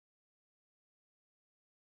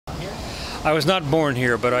I was not born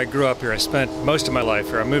here, but I grew up here. I spent most of my life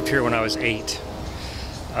here. I moved here when I was 8.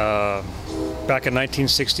 Back in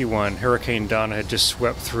 1961, Hurricane Donna had just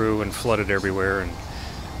swept through and flooded everywhere, and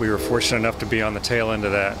we were fortunate enough to be on the tail end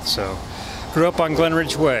of that. So, grew up on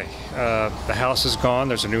Glenridge Way. The house is gone.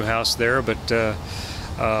 There's a new house there, but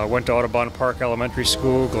went to Audubon Park Elementary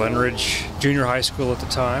School, Glenridge Junior High School at the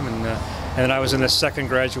time, and then I was in the second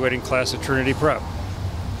graduating class at Trinity Prep.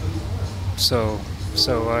 So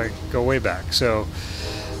I go way back. So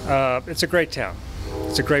it's a great town.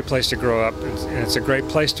 It's a great place to grow up, and it's a great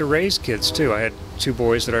place to raise kids too. I had 2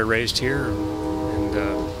 boys that I raised here, and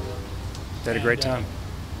had a great time.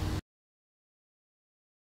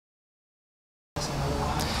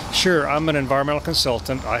 Sure, I'm an environmental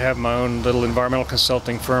consultant. I have my own little environmental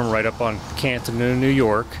consulting firm right up on Canton, New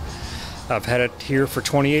York. I've had it here for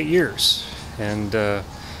 28 years, and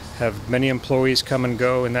have many employees come and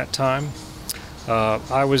go in that time.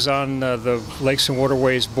 I was on the Lakes and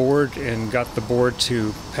Waterways Board and got the board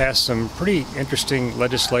to pass some pretty interesting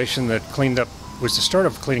legislation that was the start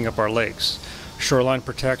of cleaning up our lakes. Shoreline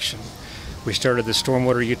protection. We started the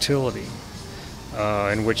stormwater utility,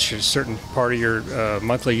 in which a certain part of your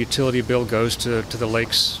monthly utility bill goes to the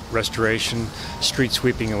lakes restoration, street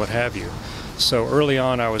sweeping, and what have you. So early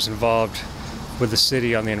on I was involved with the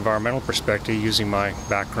city on the environmental perspective, using my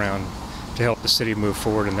background to help the city move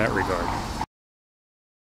forward in that regard.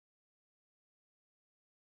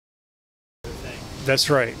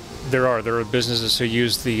 That's right. There are businesses who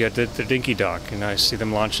use the dinky dock, and I see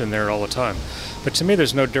them launching there all the time. But to me,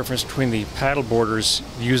 there's no difference between the paddle boarders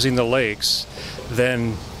using the lakes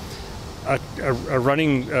than a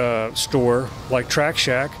running store like Track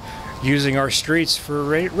Shack using our streets for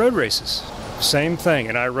road races. Same thing.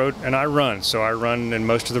 And I run, so I run in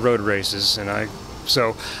most of the road races,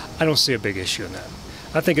 so I don't see a big issue in that.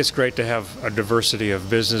 I think it's great to have a diversity of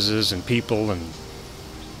businesses and people and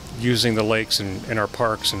using the lakes and our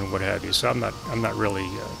parks and what have you. So I'm not really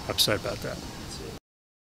upset about that.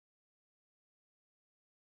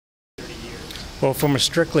 Well, from a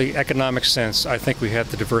strictly economic sense, I think we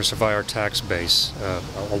have to diversify our tax base.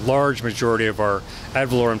 A large majority of our ad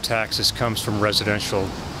valorem taxes comes from residential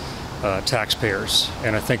taxpayers,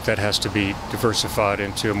 and I think that has to be diversified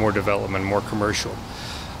into more development, more commercial.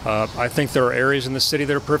 I think there are areas in the city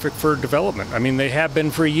that are perfect for development. I mean, they have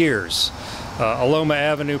been for years. Aloma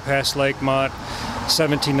Avenue past Lakemont,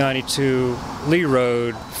 1792, Lee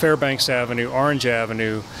Road, Fairbanks Avenue, Orange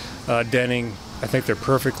Avenue, Denning. I think they're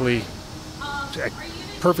perfect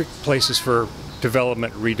places for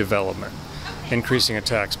development, redevelopment, increasing a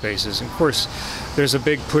tax basis. And of course, there's a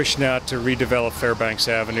big push now to redevelop Fairbanks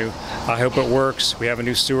Avenue. I hope it works. We have a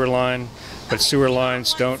new sewer line, but sewer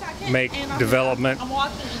lines don't make development.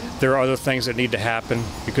 There are other things that need to happen,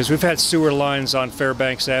 because we've had sewer lines on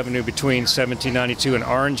Fairbanks Avenue between 1792 and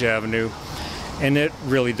Orange Avenue, and it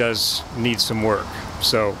really does need some work.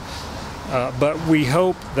 So, but we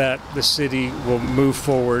hope that the city will move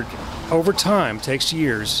forward over time, takes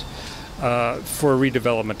years, for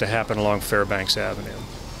redevelopment to happen along Fairbanks Avenue.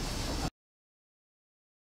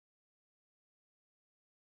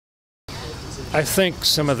 I think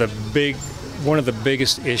one of the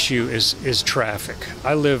biggest issue is traffic.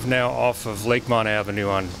 I live now off of Lakemont Avenue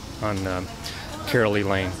on Carolee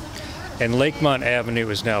Lane, and Lakemont Avenue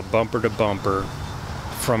is now bumper to bumper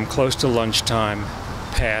from close to lunchtime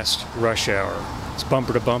past rush hour. It's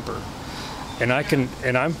bumper to bumper, and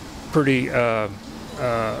I'm pretty I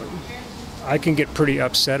can get pretty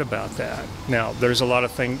upset about that. Now, there's a lot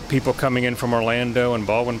of people coming in from Orlando and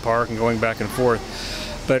Baldwin Park and going back and forth.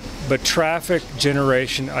 But traffic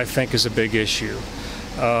generation, I think, is a big issue.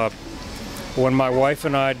 When my wife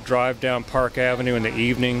and I drive down Park Avenue in the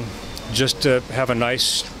evening, just to have a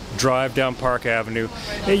nice drive down Park Avenue,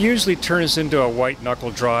 it usually turns into a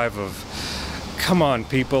white-knuckle drive of, come on,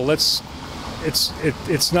 people, it's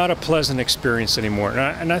not a pleasant experience anymore.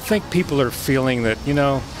 And I think people are feeling that,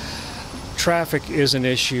 traffic is an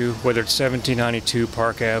issue, whether it's 1792,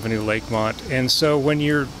 Park Avenue, Lakemont. And so when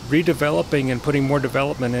you're redeveloping and putting more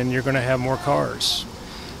development in, you're going to have more cars.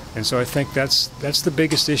 And so I think that's the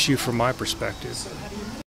biggest issue from my perspective.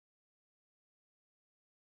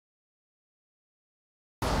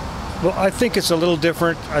 Well, I think it's a little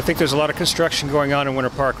different. I think there's a lot of construction going on in Winter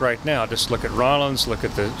Park right now. Just look at Rollins, look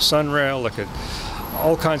at the Sunrail, look at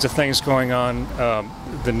all kinds of things going on.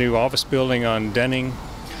 The new office building on Denning.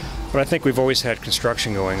 But I think we've always had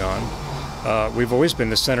construction going on. We've always been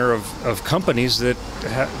the center of companies that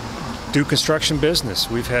do construction business.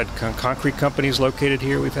 We've had concrete companies located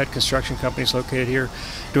here. We've had construction companies located here,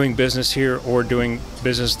 doing business here or doing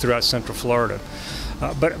business throughout Central Florida.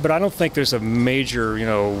 But I don't think there's a major,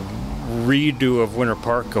 redo of Winter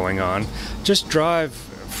Park going on. Just drive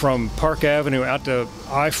from Park Avenue out to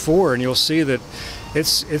I-4 and you'll see that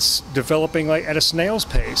it's developing like at a snail's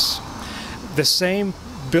pace. The same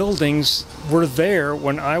buildings were there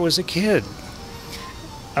when I was a kid.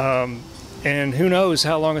 And who knows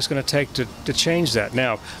how long it's going to take to change that.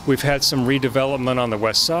 Now, we've had some redevelopment on the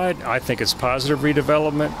west side. I think it's positive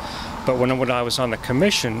redevelopment. But when I was on the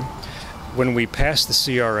commission, when we passed the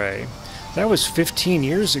CRA, that was 15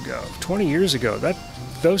 years ago, 20 years ago.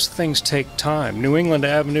 Those things take time. New England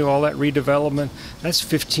Avenue, all that redevelopment, that's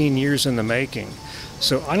 15 years in the making.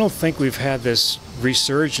 So I don't think we've had this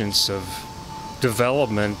resurgence of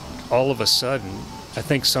development all of a sudden. I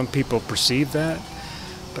think some people perceive that,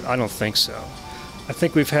 but I don't think so. I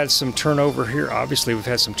think we've had some turnover here. Obviously, we've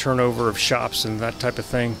had some turnover of shops and that type of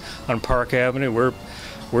thing on Park Avenue.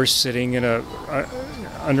 We're sitting in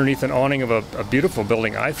underneath an awning of a beautiful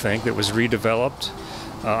building, I think, that was redeveloped.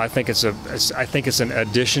 I think it's an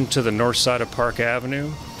addition to the north side of Park Avenue.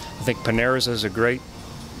 I think Panera's is a great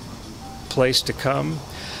place to come.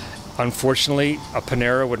 Unfortunately, a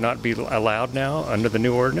Panera would not be allowed now under the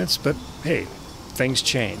new ordinance, but hey, things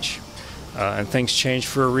change. And things change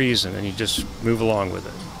for a reason, and you just move along with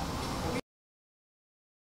it.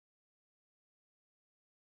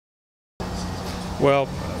 Well,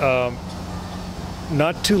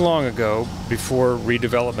 not too long ago, before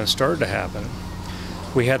redevelopment started to happen,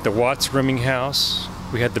 we had the Watts Rimming House,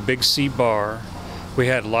 we had the Big C Bar, we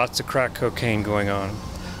had lots of crack cocaine going on,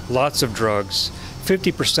 lots of drugs.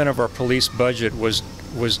 50% of our police budget was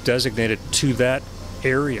designated to that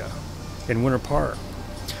area in Winter Park.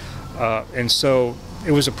 And so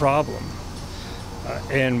it was a problem.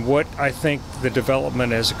 And what I think the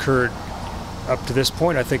development has occurred up to this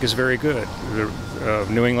point, I think is very good.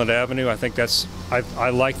 New England Avenue, I think I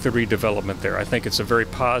like the redevelopment there. I think it's a very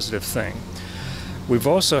positive thing. We've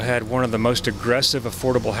also had one of the most aggressive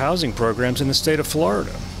affordable housing programs in the state of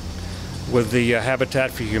Florida, with the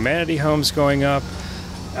Habitat for Humanity homes going up.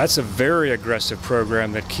 That's a very aggressive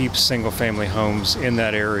program that keeps single-family homes in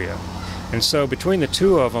that area. And so between the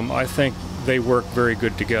two of them, I think they work very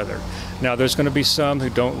good together. Now, there's going to be some who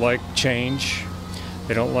don't like change.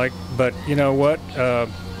 They don't like, but you know what?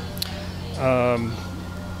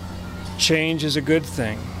 Change is a good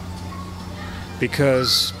thing,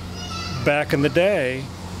 because back in the day,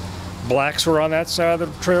 blacks were on that side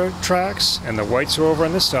of the tracks and the whites were over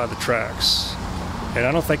on this side of the tracks. And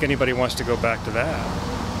I don't think anybody wants to go back to that.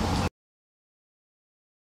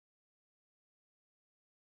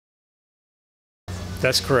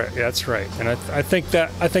 That's correct. That's right. And I think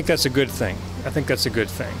that's a good thing. I think that's a good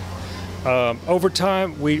thing. Over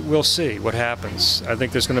time, we'll see what happens. I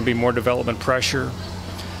think there's going to be more development pressure,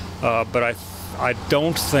 but I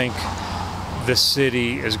don't think the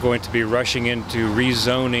city is going to be rushing into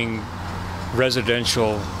rezoning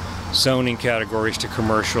residential zoning categories to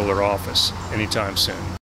commercial or office anytime soon.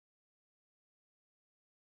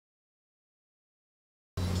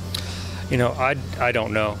 I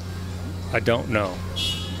don't know. I don't know.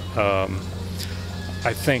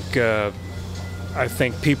 I think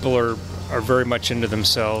people are very much into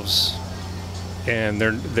themselves, and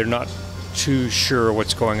they're not too sure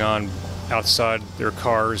what's going on outside their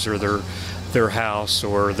cars or their house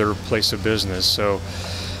or their place of business. So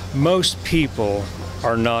most people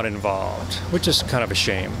are not involved, which is kind of a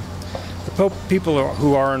shame. The people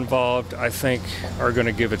who are involved, I think, are going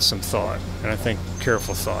to give it some thought, and I think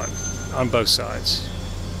careful thought on both sides.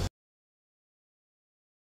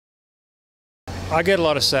 I get a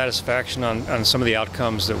lot of satisfaction on some of the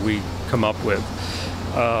outcomes that we come up with.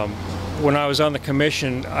 When I was on the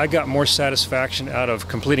commission, I got more satisfaction out of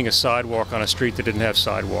completing a sidewalk on a street that didn't have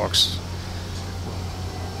sidewalks,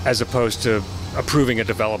 as opposed to approving a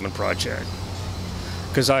development project,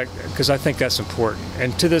 because I think that's important.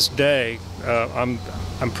 And to this day, I'm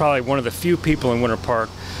probably one of the few people in Winter Park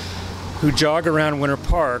who jog around Winter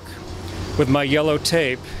Park with my yellow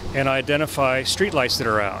tape and identify streetlights that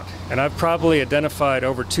are out. And I've probably identified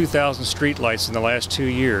over 2,000 streetlights in the last 2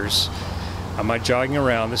 years. I'm not jogging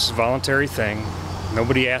around. This is a voluntary thing.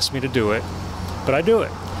 Nobody asked me to do it, but I do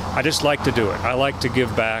it. I just like to do it. I like to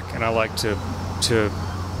give back, and I like to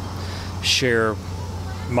share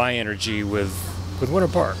my energy with Winter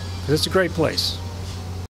Park, because it's a great place.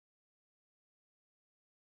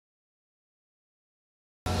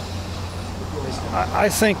 I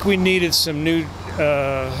think we needed some new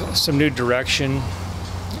direction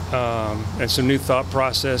and some new thought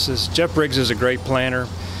processes. Jeff Briggs is a great planner.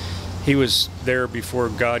 He was there before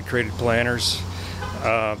God created planners.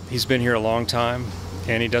 He's been here a long time,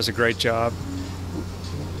 and he does a great job.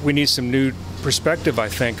 We need some new perspective, I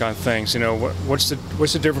think, on things. You know, what's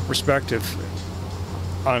the different perspective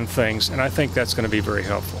on things, and I think that's going to be very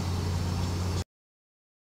helpful.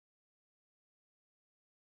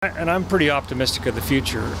 And I'm pretty optimistic of the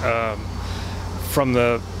future, from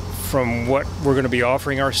what we're going to be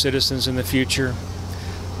offering our citizens in the future,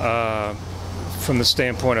 from the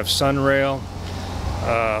standpoint of Sunrail.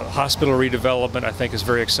 Hospital redevelopment, I think, is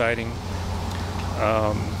very exciting.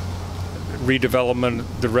 Redevelopment,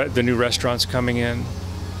 the new restaurants coming in. I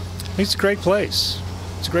think it's a great place.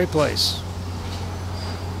 It's a great place.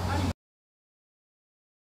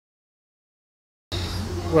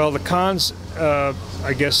 Well, the cons,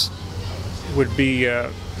 I guess, would be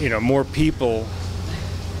you know, more people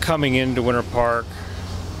coming into Winter Park,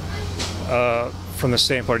 from the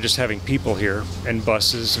standpoint of just having people here and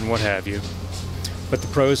buses and what have you. But the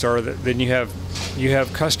pros are that then you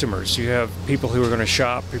have customers, you have people who are going to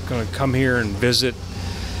shop, who are going to come here and visit.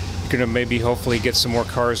 You're going to maybe hopefully get some more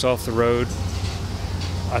cars off the road.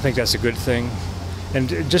 I think that's a good thing. And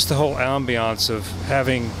just the whole ambiance of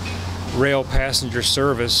having rail passenger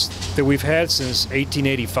service that we've had since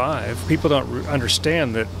 1885. People don't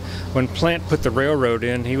understand that when Plant put the railroad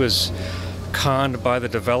in, he was conned by the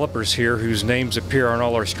developers here, whose names appear on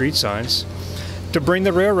all our street signs, to bring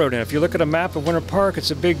the railroad in. If you look at a map of Winter Park,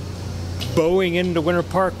 it's a big bowing into Winter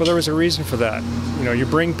Park. Well, there was a reason for that. You know, you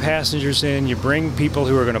bring passengers in, you bring people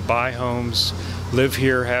who are going to buy homes, live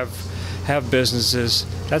here, have businesses.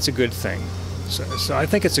 That's a good thing. So I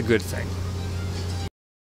think it's a good thing.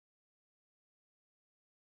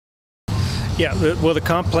 Yeah, well, the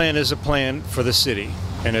comp plan is a plan for the city,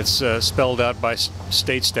 and it's spelled out by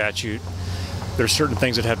state statute. There's certain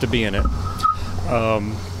things that have to be in it.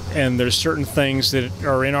 And there's certain things that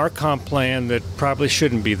are in our comp plan that probably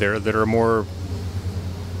shouldn't be there, that are more,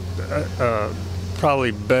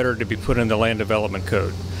 probably better to be put in the land development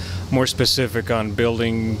code. More specific on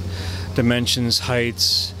building dimensions,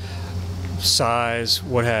 heights, size,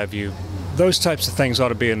 what have you. Those types of things ought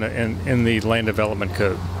to be in the land development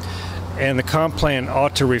code. And the comp plan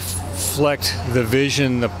ought to reflect the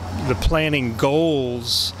vision, the planning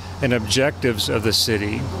goals and objectives of the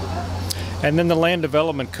city. And then the land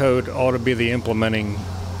development code ought to be the implementing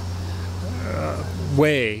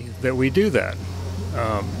way that we do that.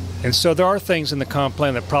 And so there are things in the comp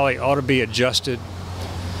plan that probably ought to be adjusted.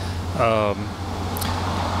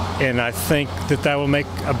 And I think that will make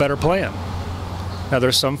a better plan. Now,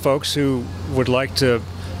 there's some folks who would like to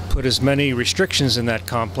put as many restrictions in that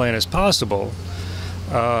comp plan as possible.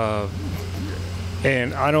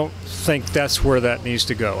 And I don't think that's where that needs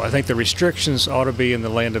to go. I think the restrictions ought to be in the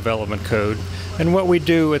land development code, and what we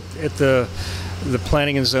do at the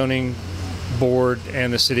Planning and Zoning Board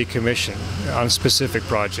and the City Commission on specific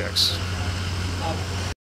projects.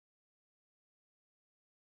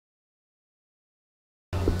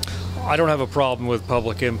 I don't have a problem with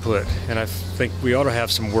public input, and I think we ought to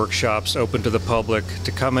have some workshops open to the public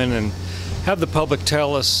to come in and have the public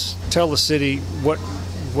tell the city what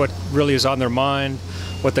really is on their mind,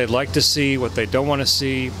 what they'd like to see, what they don't want to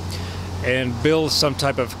see, and build some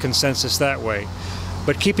type of consensus that way.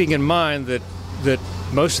 But keeping in mind that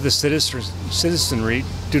most of the citizenry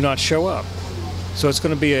do not show up. So it's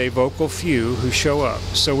going to be a vocal few who show up.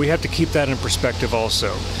 So we have to keep that in perspective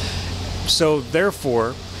also. So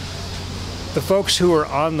therefore, the folks who are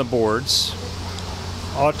on the boards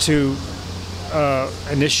ought to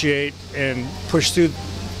initiate and push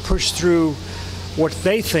through what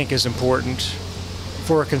they think is important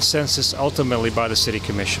for a consensus ultimately by the City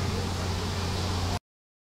Commission.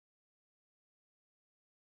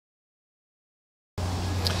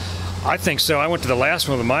 I think so. I went to the last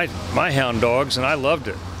one with my hound dogs, and I loved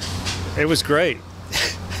it. It was great.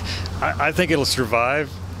 I think it'll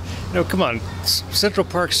survive. You know, come on, Central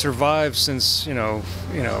Park survived since, you know,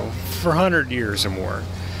 for 100 years or more.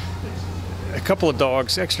 A couple of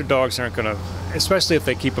dogs, extra dogs aren't going to, especially if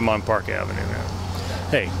they keep them on Park Avenue now.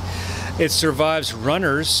 Hey, it survives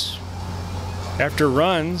runners after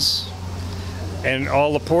runs and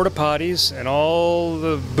all the porta potties and all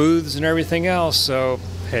the booths and everything else. So,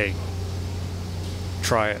 hey,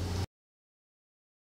 try it.